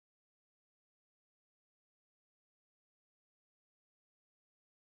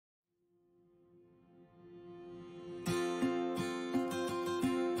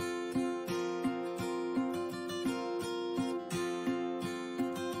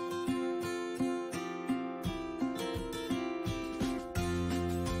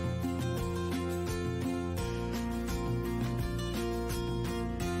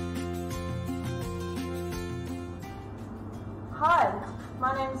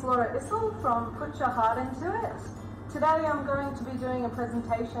name's Laura Issel from Put Your Heart Into It. Today I'm going to be doing a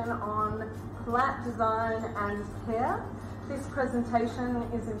presentation on plant design and care. This presentation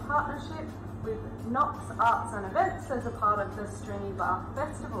is in partnership with Knox Arts and Events as a part of the Stringybark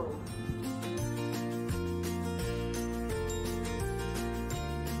Festival.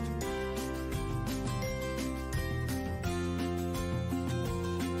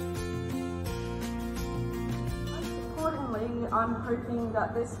 Accordingly, I'm hoping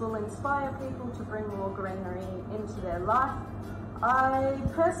that this will inspire people to bring more greenery into their life. I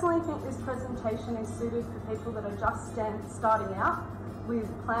personally think this presentation is suited for people that are just starting out with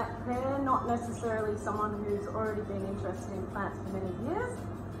plant care, not necessarily someone who's already been interested in plants for many years.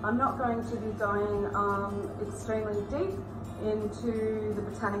 I'm not going to be going extremely deep into the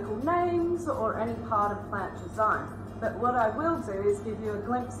botanical names or any part of plant design, but what I will do is give you a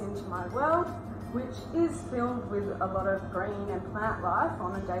glimpse into my world, which is filled with a lot of green and plant life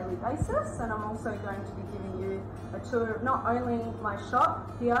on a daily basis. And I'm also going to be giving you a tour of not only my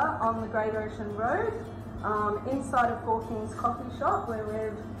shop here on the Great Ocean Road, inside of Four Kings Coffee Shop, where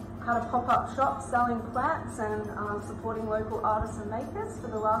we've had a pop-up shop selling plants and supporting local artists and makers for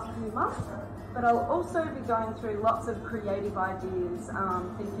the last few months. But I'll also be going through lots of creative ideas,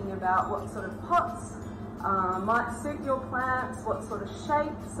 thinking about what sort of pots might suit your plants, what sort of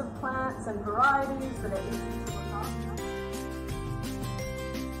shapes of plants and varieties that are easy to look after.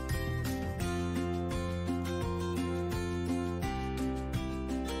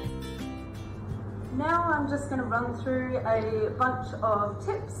 Now I'm just going to run through a bunch of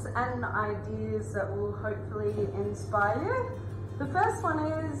tips and ideas that will hopefully inspire you. The first one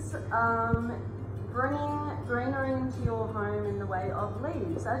is bringing greenery into your home in the way of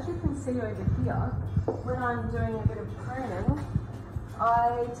leaves. As you can see over here, when I'm doing a bit of pruning,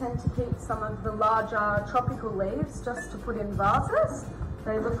 I tend to keep some of the larger tropical leaves just to put in vases.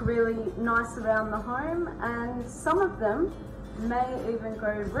 They look really nice around the home, and some of them may even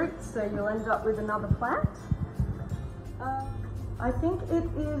grow roots, so you'll end up with another plant. I think it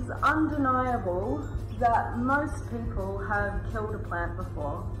is undeniable that most people have killed a plant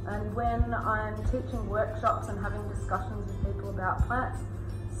before, and when I'm teaching workshops and having discussions with people about plants,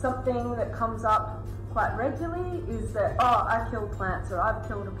 something that comes up quite regularly is that, oh, I kill plants, or I've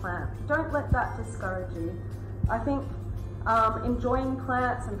killed a plant. Don't let that discourage you. I think enjoying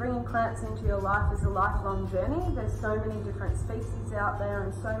plants and bringing plants into your life is a lifelong journey. There's so many different species out there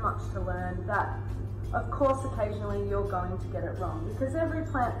and so much to learn that, of course, occasionally you're going to get it wrong, because every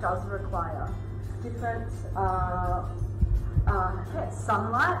plant does require different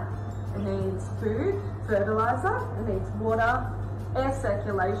sunlight, it needs food, fertilizer, it needs water, air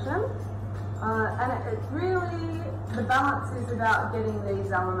circulation, and it really, the balance is about getting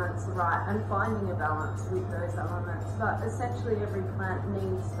these elements right and finding a balance with those elements, but essentially every plant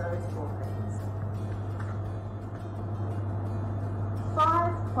needs those four things.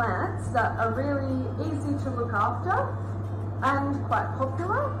 5 plants that are really easy to look after and quite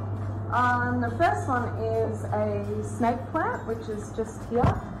popular. The first one is a snake plant, which is just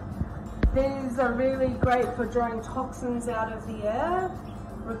here. These are really great for drawing toxins out of the air,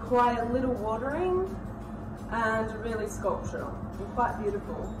 require little watering, and are really sculptural and quite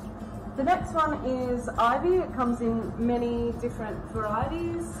beautiful. The next one is ivy. It comes in many different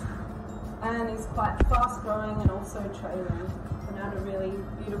varieties and is quite fast growing and also trailing, and add a really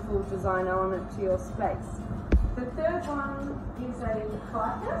beautiful design element to your space. The third one is a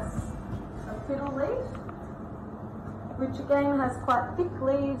ficus, a fiddle leaf, which again has quite thick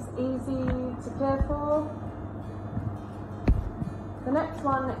leaves, easy to care for. The next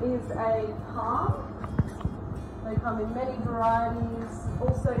one is a palm. They come in many varieties,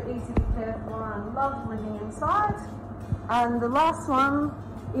 also easy to care for and love living inside. And the last one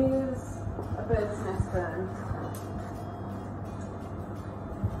is a bird's nest fern,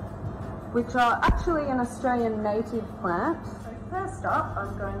 which are actually an Australian native plant. So first up,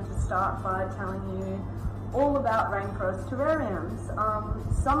 I'm going to start by telling you all about rainforest terrariums.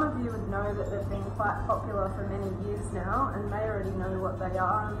 Some of you would know that they've been quite popular for many years now and may already know what they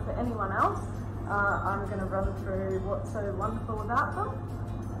are, and for anyone else, I'm going to run through what's so wonderful about them.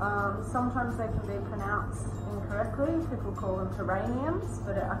 Sometimes they can be pronounced incorrectly. People call them terrariums,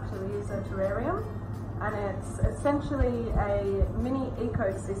 but it actually is a terrarium, and it's essentially a mini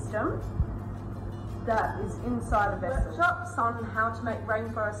ecosystem that is inside a vessel. Workshops on how to make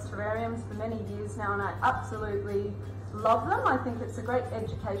rainforest terrariums for many years now, and I absolutely love them. I think it's a great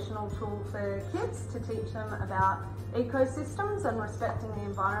educational tool for kids to teach them about ecosystems and respecting the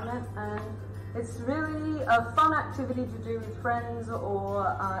environment, and it's really a fun activity to do with friends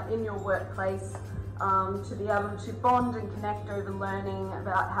or in your workplace to be able to bond and connect over learning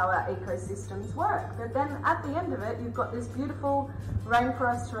about how our ecosystems work. But then at the end of it, you've got this beautiful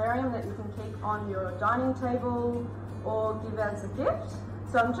rainforest terrarium that you can keep on your dining table or give as a gift.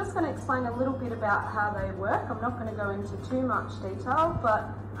 So I'm just going to explain a little bit about how they work. I'm not going to go into too much detail, but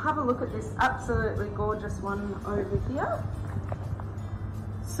have a look at this absolutely gorgeous one over here.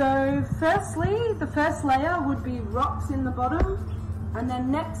 So firstly, the first layer would be rocks in the bottom, and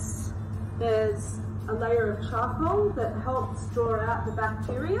then next there's a layer of charcoal that helps draw out the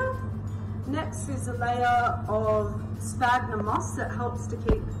bacteria. Next is a layer of sphagnum moss that helps to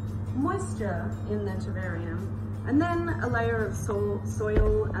keep moisture in the terrarium. And then a layer of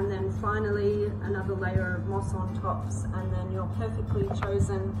soil, and then finally another layer of moss on tops, and then your perfectly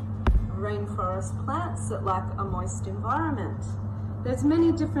chosen rainforest plants that like a moist environment. There's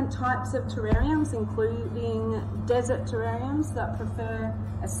many different types of terrariums, including desert terrariums that prefer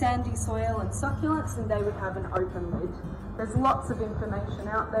a sandy soil and succulents, and they would have an open lid. There's lots of information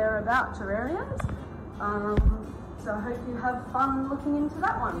out there about terrariums, so I hope you have fun looking into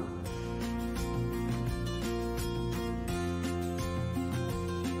that one.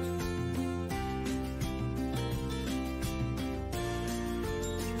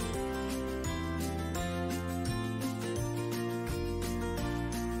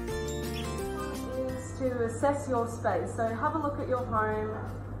 To assess your space. So have a look at your home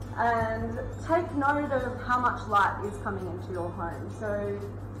and take note of how much light is coming into your home. So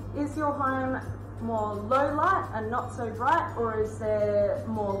is your home more low light and not so bright, or is there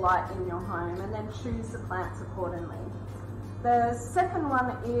more light in your home? And then choose the plants accordingly. The second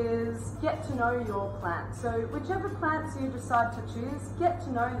one is get to know your plants. So whichever plants you decide to choose, get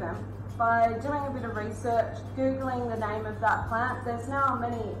to know them by doing a bit of research, Googling the name of that plant. There's now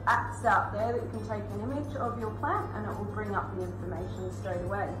many apps out there that you can take an image of your plant and it will bring up the information straight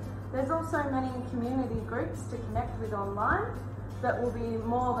away. There's also many community groups to connect with online that will be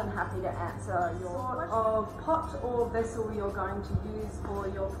more than happy to answer your sort of pot or vessel you're going to use for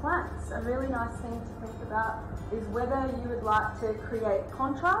your plants. A really nice thing to think about is whether you would like to create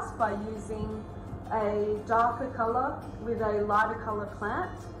contrast by using a darker colour with a lighter colour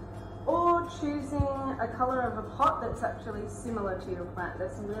plant, or choosing a colour of a pot that's actually similar to your plant.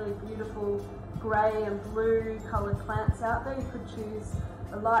 There's some really beautiful grey and blue coloured plants out there. You could choose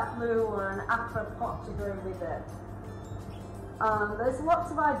a light blue or an aqua pot to go with it. There's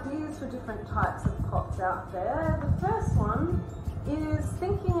lots of ideas for different types of pots out there. The first one is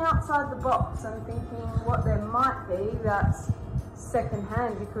thinking outside the box and thinking what there might be that's second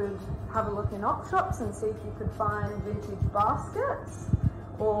hand. You could have a look in op shops and see if you could find vintage baskets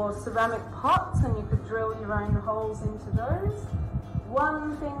or ceramic pots, and you could drill your own holes into those.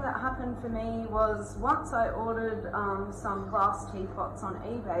 One thing that happened for me was once I ordered some glass teapots on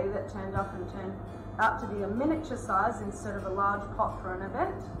eBay that turned up and turned out to be a miniature size instead of a large pot for an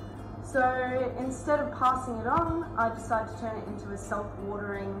event. So instead of passing it on, I decided to turn it into a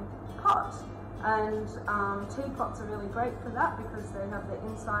self-watering pot. And teapots are really great for that because they have the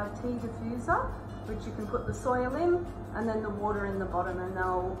inside tea diffuser, which you can put the soil in and then the water in the bottom, and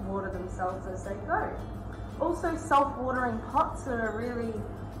they'll water themselves as they go. Also, self-watering pots are a really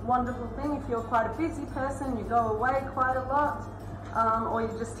wonderful thing if you're quite a busy person, you go away quite a lot, or you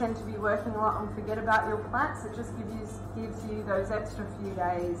just tend to be working a lot and forget about your plants. It just gives you those extra few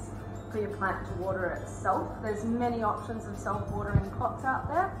days for your plant to water itself. There's many options of self-watering pots out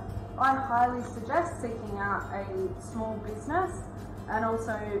there. I highly suggest seeking out a small business, and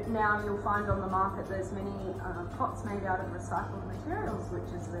also now you'll find on the market there's many pots made out of recycled materials, which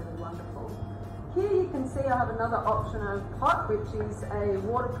is really wonderful. Here you can see I have another option of pot, which is a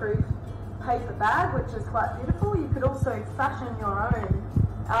waterproof paper bag, which is quite beautiful. You could also fashion your own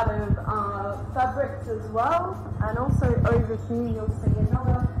out of fabrics as well. And also over here you'll see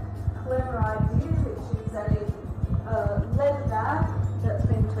another clever idea, which is a lead bag that's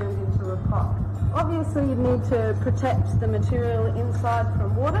been turned into a pot. Obviously you need to protect the material inside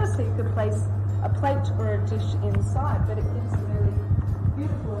from water, so you could place a plate or a dish inside, but it gives a really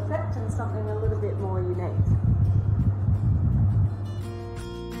beautiful effect and something a little bit more unique.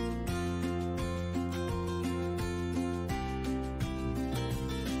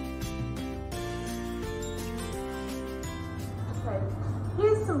 Okay,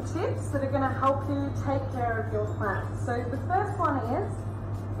 here's some tips that are going to help you take care of your plants. So the first one is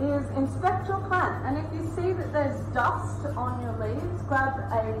inspect your plant, and if you see that there's dust on your leaves, grab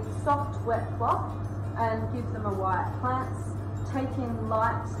a soft wet cloth and give them a wipe. Plants take in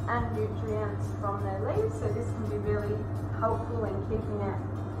light and nutrients from their leaves, so this can be really helpful in keeping it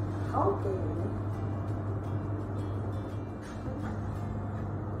healthy.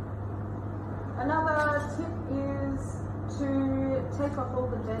 Another tip is to take off all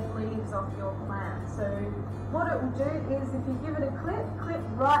the dead leaves off your plant. So what it will do is if you give it a clip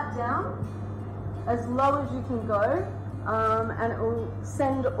right down as low as you can go, and it will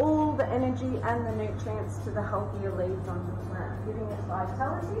send all the energy and the nutrients to the healthier leaves on the plant, giving it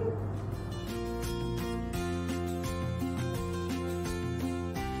vitality.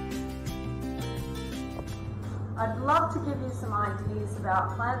 I'd love to give you some ideas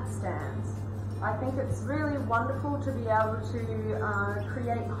about plant stands. I think it's really wonderful to be able to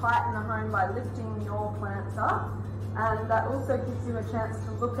create height in the home by lifting your plants up, and that also gives you a chance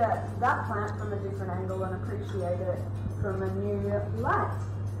to look at that plant from a different angle and appreciate it from a new light.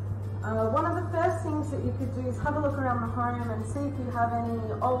 One of the first things that you could do is have a look around the home and see if you have any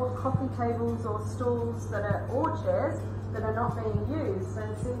old coffee tables or stools or chairs that are not being used,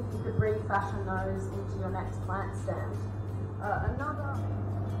 and see if you could refashion those into your next plant stand.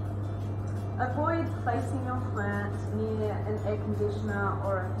 Avoid placing your plant near an air conditioner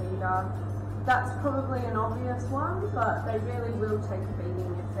or a heater. That's probably an obvious one, but they really will take a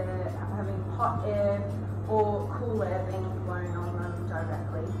beating if they're having hot air or cool air being blown on them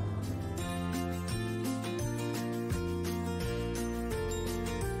directly.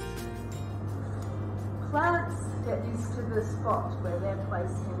 Plants get used to the spot where they're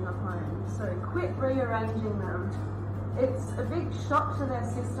placed in the home, so quit rearranging them. It's a big shock to their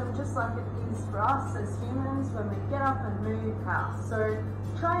system, just like it is for us as humans when we get up and move house. So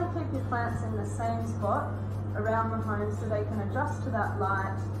try and keep your plants in the same spot around the home so they can adjust to that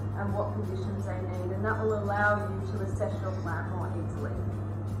light and what conditions they need, and that will allow you to assess your plant more easily.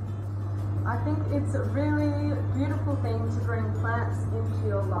 I think it's a really beautiful thing to bring plants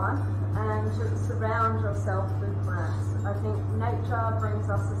into your life and to surround yourself with plants. I think nature brings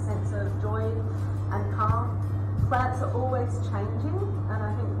us a sense of joy and calm. Plants are always changing, and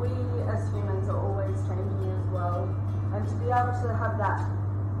I think we as humans are always changing as well. And to be able to have that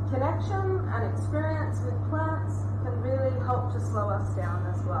connection and experience with plants can really help to slow us down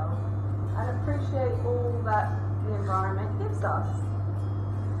as well, and appreciate all that the environment gives us.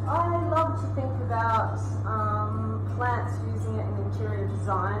 I love to think about plants, using it in interior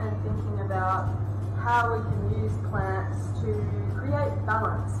design and thinking about how we can use plants to create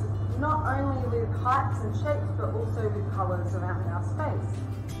balance, not only with heights and shapes, but also with colours around our space.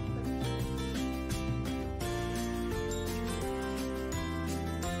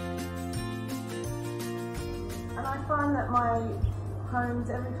 And I find that my homes,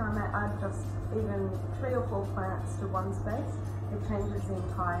 every time I add just even 3 or 4 plants to one space, it changes the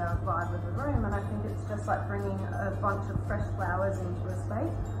entire vibe of the room, and I think it's just like bringing a bunch of fresh flowers into a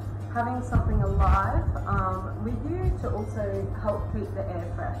space. Having something alive with you to also help keep the air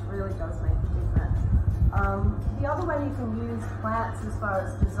fresh really does make a difference. The other way you can use plants as far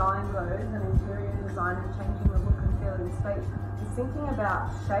as design goes, and interior design and changing the look and feel of the space, is thinking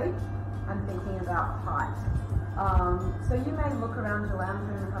about shape and thinking about height. So you may look around your lounge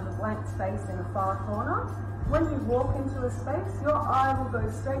room and have a blank space in a far corner. When you walk into a space, your eye will go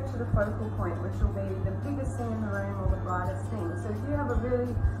straight to the focal point, which will be the biggest thing in the room or the brightest thing. So if you have a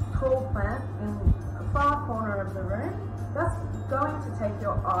really tall plant in a far corner of the room, that's going to take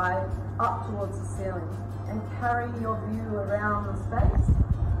your eye up towards the ceiling and carry your view around the space,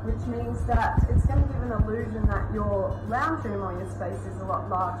 which means that it's going to give an illusion that your lounge room or your space is a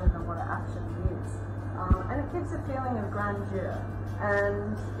lot larger than what it actually is. And it gives a feeling of grandeur.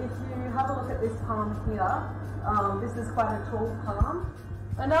 And if you have a look at this palm here, this is quite a tall palm.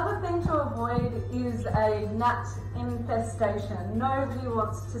 Another thing to avoid is a gnat infestation. Nobody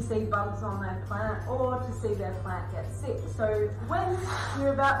wants to see bugs on their plant or to see their plant get sick. So when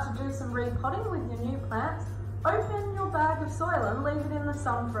you're about to do some repotting with your new plants, open your bag of soil and leave it in the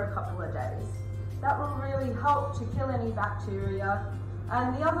sun for a couple of days. That will really help to kill any bacteria.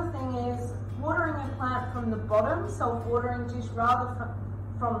 And the other thing is watering your plant from the bottom, self-watering dish, rather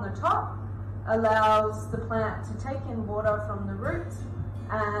from the top, allows the plant to take in water from the roots,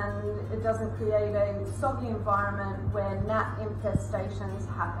 and it doesn't create a soggy environment where gnat infestations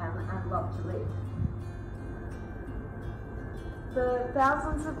happen and love to live. For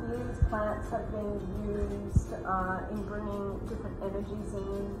thousands of years, plants have been used in bringing different energies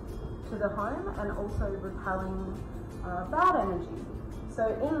into the home and also repelling bad energy. So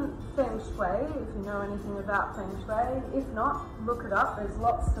in feng shui, if you know anything about feng shui, if not, look it up, there's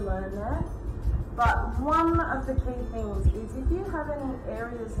lots to learn there. But one of the key things is if you have any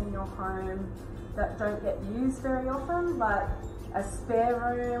areas in your home that don't get used very often, like a spare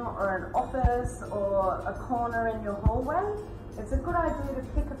room or an office or a corner in your hallway, it's a good idea to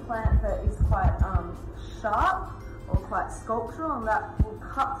pick a plant that is quite sharp or quite sculptural, and that will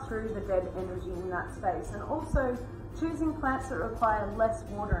cut through the dead energy in that space. And also choosing plants that require less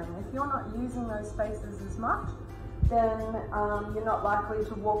watering. If you're not using those spaces as much, then you're not likely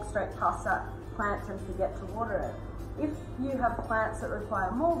to walk straight past that plant and forget to water it. If you have plants that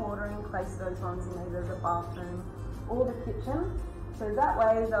require more watering, place those ones in either the bathroom or the kitchen. So that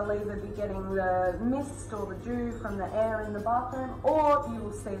way they'll either be getting the mist or the dew from the air in the bathroom, or you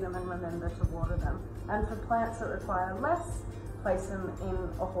will see them and remember to water them. And for plants that require less, place them in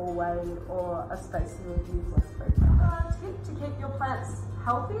a hallway or a space you would use less frequently. A tip to keep your plants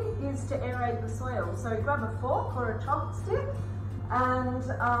healthy is to aerate the soil. So grab a fork or a chopstick and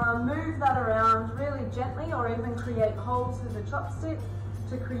move that around really gently, or even create holes with a chopstick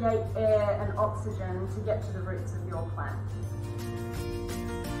to create air and oxygen to get to the roots of your plant.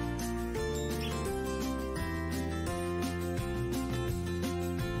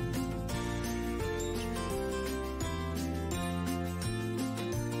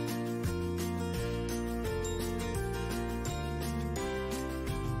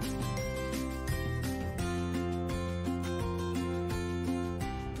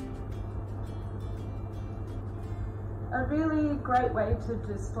 A really great way to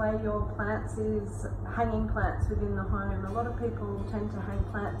display your plants is hanging plants within the home. A lot of people tend to hang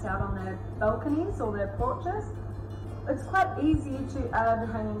plants out on their balconies or their porches. It's quite easy to add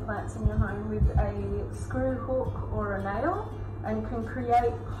hanging plants in your home with a screw hook or a nail, and can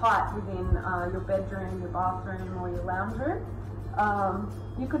create height within your bedroom, your bathroom or your lounge room.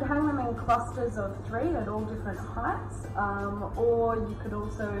 You could hang them in clusters of 3 at all different heights, or you could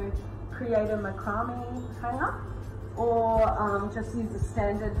also create a macrame hanger, or just use a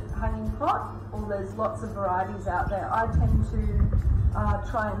standard hanging pot, or there's lots of varieties out there. I tend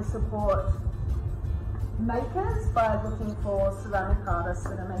to try and support makers by looking for ceramic artists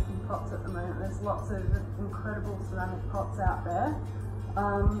that are making pots at the moment. There's lots of incredible ceramic pots out there.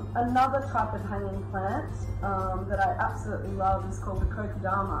 Another type of hanging plant that I absolutely love is called a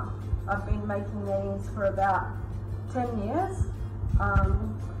kokedama. I've been making these for about 10 years,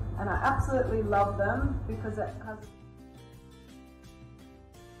 and I absolutely love them because it has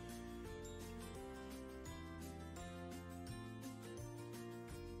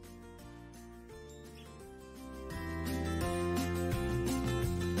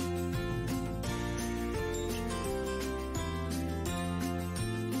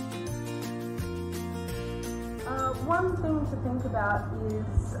one thing to think about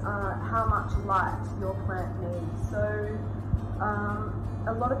is how much light your plant needs. So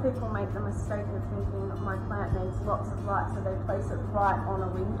a lot of people make the mistake of thinking my plant needs lots of light, so they place it right on a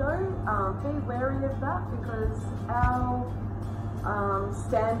window. Be wary of that, because our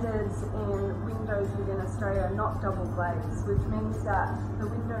standards in windows within Australia are not double glazed, which means that the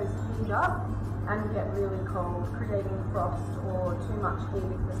windows heat up and get really cold, creating frost or too much heat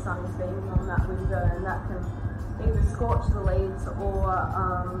if the sun is beaming on that window, and that can either scorch the leaves, or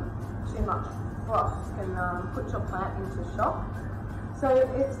too much frost can put your plant into shock. So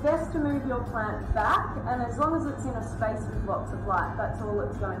it's best to move your plant back, and as long as it's in a space with lots of light, that's all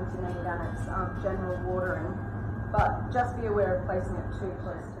it's going to need, and it's general watering. But just be aware of placing it too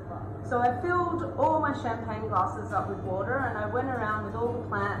close to light. So I filled all my champagne glasses up with water, and I went around with all the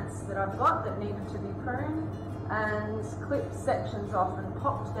plants that I've got that needed to be pruned, and clipped sections off and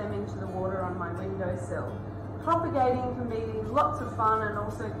popped them into the water on my windowsill. Propagating can be lots of fun, and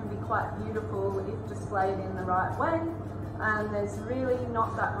also can be quite beautiful if displayed in the right way, and there's really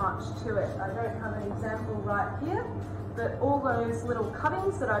not that much to it. I don't have an example right here, but all those little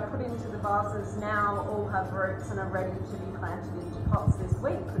cuttings that I put into the vases now all have roots and are ready to be planted into pots this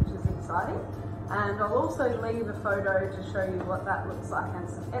week, which is exciting. And I'll also leave a photo to show you what that looks like, and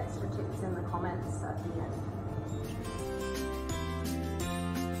some extra tips in the comments at the end.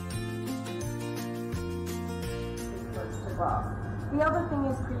 The other thing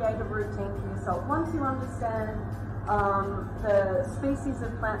is create a routine for yourself. Once you understand the species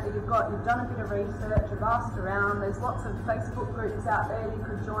of plant that you've got, you've done a bit of research, you've asked around, there's lots of Facebook groups out there you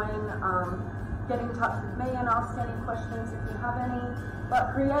could join, get in touch with me and ask any questions if you have any.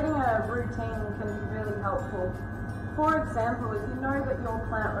 But creating a routine can be really helpful. For example, if you know that your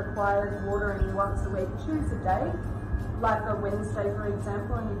plant requires watering once a week, choose a day, like a Wednesday for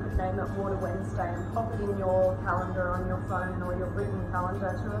example, and you could name it Water Wednesday, and pop it in your calendar on your phone or your written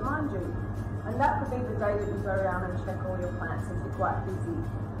calendar to remind you. And that could be the day that you go around and check all your plants if you're quite busy.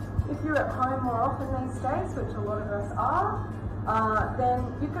 If you're at home more often these days, which a lot of us are, then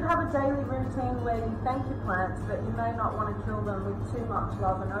you could have a daily routine where you thank your plants, but you may not want to kill them with too much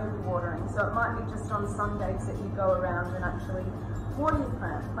love and overwatering. So it might be just on Sundays that you go around and actually water your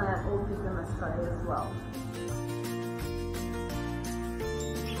plant or give them a spray as well.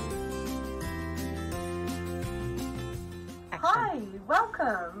 Hi,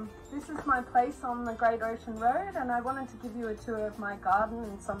 welcome. This is my place on the Great Ocean Road, and I wanted to give you a tour of my garden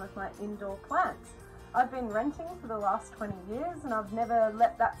and some of my indoor plants. I've been renting for the last 20 years and I've never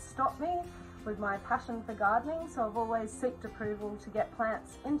let that stop me with my passion for gardening, so I've always sought approval to get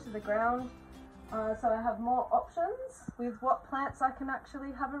plants into the ground, so I have more options with what plants I can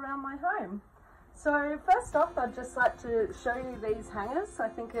actually have around my home. So first off, I'd just like to show you these hangers. I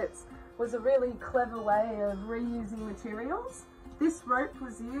think it was a really clever way of reusing materials. This rope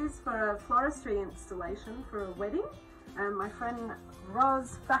was used for a floristry installation for a wedding, and my friend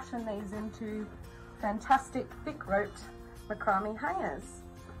Roz fashioned these into fantastic thick roped macrame hangers.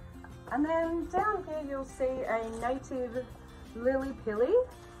 And then down here you'll see a native lily pilly,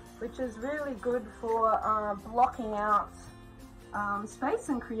 which is really good for blocking out space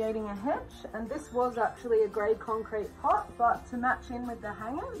and creating a hedge. And this was actually a grey concrete pot, but to match in with the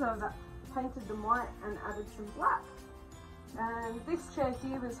hangers I've painted them white and added some black. And this chair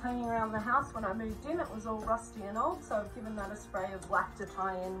here was hanging around the house when I moved in. It was all rusty and old, so I've given that a spray of black to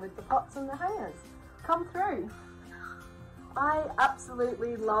tie in with the pots and the hangers. Come through. I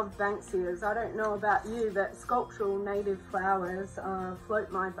absolutely love Banksias. I don't know about you, but sculptural native flowers float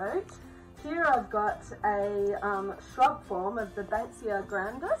my boat. Here I've got a shrub form of the Banksia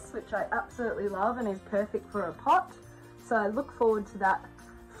grandis, which I absolutely love and is perfect for a pot. So I look forward to that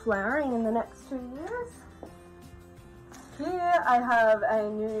flowering in the next 2 years. Here I have a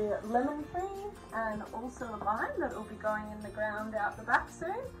new lemon tree and also a vine that will be going in the ground out the back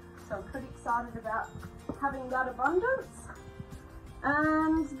soon. So I'm pretty excited about having that abundance.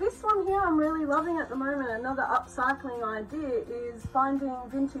 And this one here I'm really loving at the moment. Another upcycling idea is finding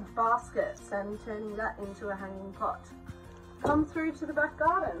vintage baskets and turning that into a hanging pot. Come through to the back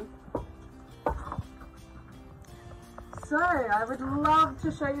garden. So I would love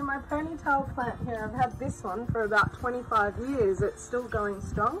to show you my ponytail plant here. I've had this one for about 25 years. It's still going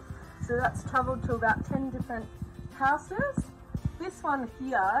strong. So that's travelled to about 10 different houses. This one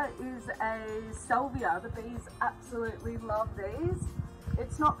here is a salvia. The bees absolutely love these.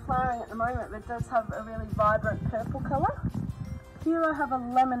 It's not flowering at the moment, but it does have a really vibrant purple colour. Here I have a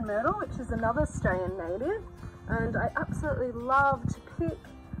lemon myrtle, which is another Australian native, and I absolutely love to pick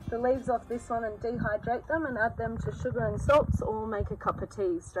the leaves off this one and dehydrate them and add them to sugar and salts, or make a cup of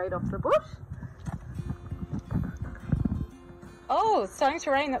tea straight off the bush. Oh, it's starting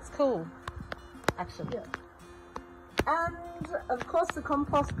to rain. That's cool, actually. Yeah. And of course the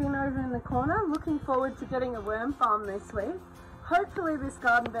compost bin over in the corner. Looking forward to getting a worm farm this week. Hopefully this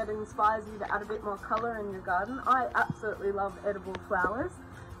garden bed inspires you to add a bit more colour in your garden. I absolutely love edible flowers.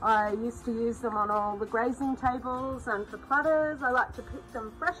 I used to use them on all the grazing tables and for platters. I like to pick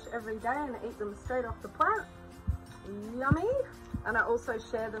them fresh every day and eat them straight off the plant. Yummy! And I also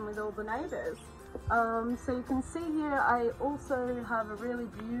share them with all the neighbours. So you can see here I also have a really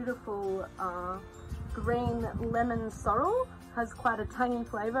beautiful green lemon sorrel. Has quite a tangy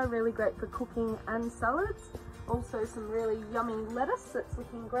flavour, really great for cooking and salads. Also some really yummy lettuce that's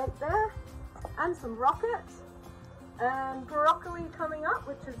looking great there, and some rocket, and broccoli coming up,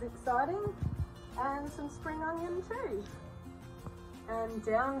 which is exciting, and some spring onion too. And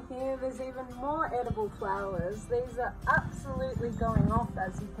down here there's even more edible flowers. These are absolutely going off,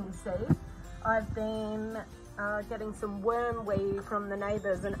 as you can see. I've been getting some wormweed from the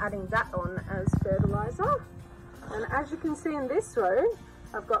neighbours and adding that on as fertiliser. And as you can see in this row,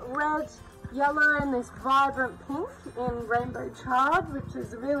 I've got red, yellow and this vibrant pink in rainbow chard, which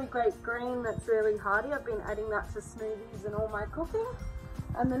is a really great green that's really hardy. I've been adding that to smoothies and all my cooking.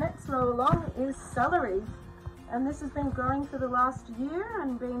 And the next row along is celery. And this has been growing for the last year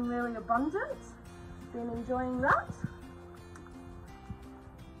and been really abundant. Been enjoying that.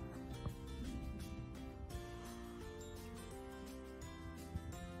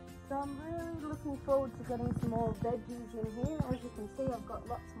 So I'm really looking forward to getting some more veggies in here. As you can see, I've got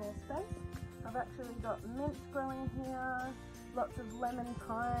lots more space. I've actually got mint growing here, lots of lemon,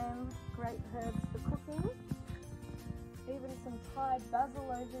 thyme, great herbs for cooking, even some Thai basil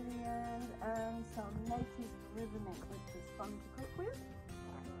over the end, and some native river mint, which is fun to cook with.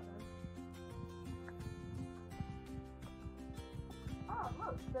 Oh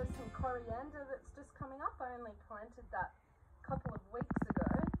look, there's some coriander that's just coming up. I only planted that a couple of weeks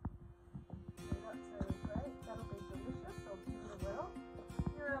ago. So that's really great. That'll be delicious. I'll give it a whirl.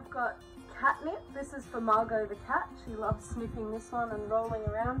 Here I've got catnip. This is for Margot the cat. She loves sniffing this one and rolling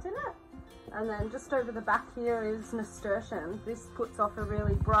around in it. And then just over the back here is nasturtium. This puts off a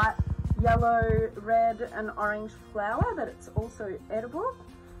really bright yellow, red and orange flower, but it's also edible.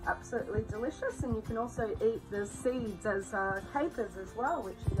 Absolutely delicious, and you can also eat the seeds as capers as well,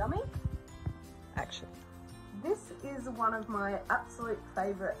 which are yummy. Actually. This is one of my absolute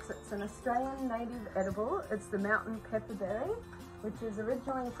favourites. It's an Australian native edible. It's the mountain pepperberry, which is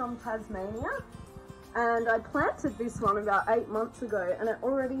originally from Tasmania. And I planted this one about 8 months ago and it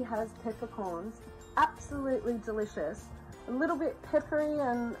already has peppercorns. Absolutely delicious. A little bit peppery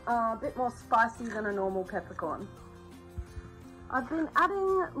and a bit more spicy than a normal peppercorn. I've been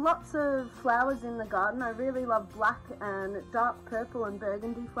adding lots of flowers in the garden. I really love black and dark purple and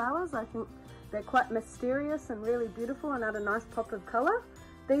burgundy flowers. I think they're quite mysterious and really beautiful and add a nice pop of colour.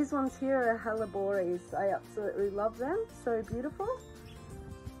 These ones here are hellebores. I absolutely love them, so beautiful.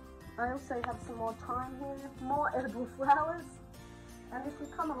 I also have some more thyme here, more edible flowers. And if you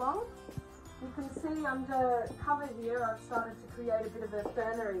come along, you can see under cover here I've started to create a bit of a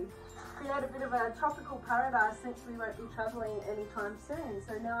fernery, create a bit of a tropical paradise since we won't be travelling anytime soon.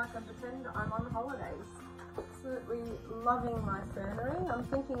 So now I can pretend I'm on holidays. Absolutely loving my fernery. I'm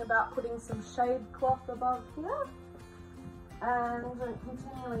thinking about putting some shade cloth above here and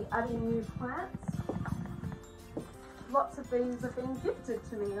continually adding new plants. Lots of these have been gifted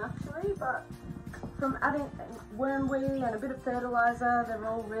to me actually, but from adding wormweed and a bit of fertiliser, they've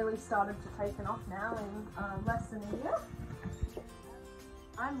all really started to take off now in less than a year.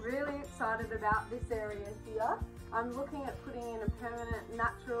 I'm really excited about this area here. I'm looking at putting in a permanent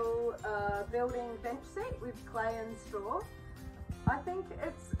natural building bench seat with clay and straw. I think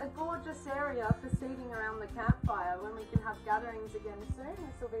it's a gorgeous area for seating around the campfire. When we can have gatherings again soon,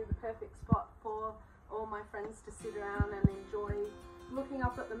 this will be the perfect spot for all my friends to sit around and enjoy looking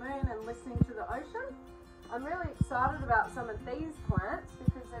up at the moon and listening to the ocean. I'm really excited about some of these plants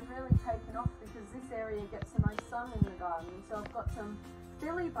because they've really taken off because this area gets the most sun in the garden. So I've got some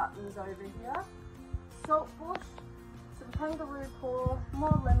billy buttons over here, saltbush, some kangaroo paw,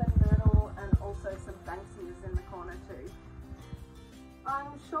 more lemon myrtle and also some banksias in the corner too.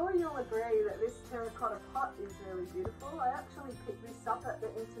 I'm sure you'll agree that this terracotta pot is really beautiful. I actually picked this up at the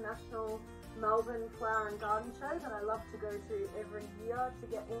International Melbourne Flower and Garden Show that I love to go to every year to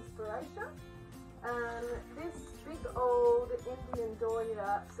get inspiration. And this big old Indian door here,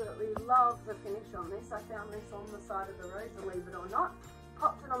 I absolutely love the finish on this. I found this on the side of the road, believe it or not.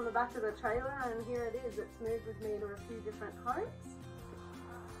 Popped it on the back of the trailer and here it is. It's moved with me to a few different homes.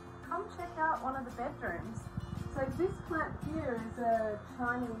 Come check out one of the bedrooms. So this plant here is a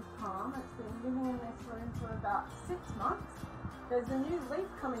Chinese palm. It's been living in this room for about 6 months. There's a new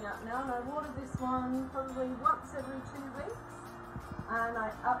leaf coming out now and I water this one probably once every 2 weeks. And I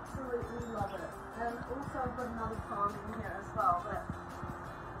absolutely love it. And also I've got another palm in here as well. But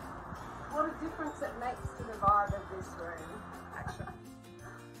what a difference it makes to the vibe of this room, actually.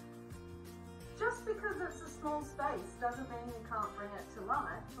 Just because it's a small space doesn't mean you can't bring it to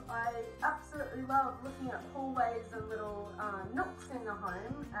life. I absolutely love looking at hallways and little nooks in the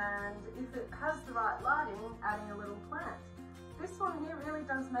home, and if it has the right lighting, adding a little plant. This one here really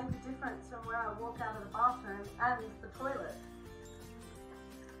does make a difference from where I walk out of the bathroom and the toilet.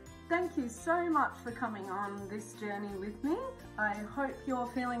 Thank you so much for coming on this journey with me. I hope you're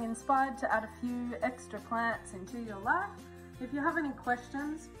feeling inspired to add a few extra plants into your life. If you have any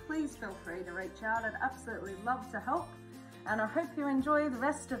questions, please feel free to reach out. I'd absolutely love to help. And I hope you enjoy the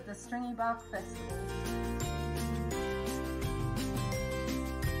rest of the Stringybark Festival.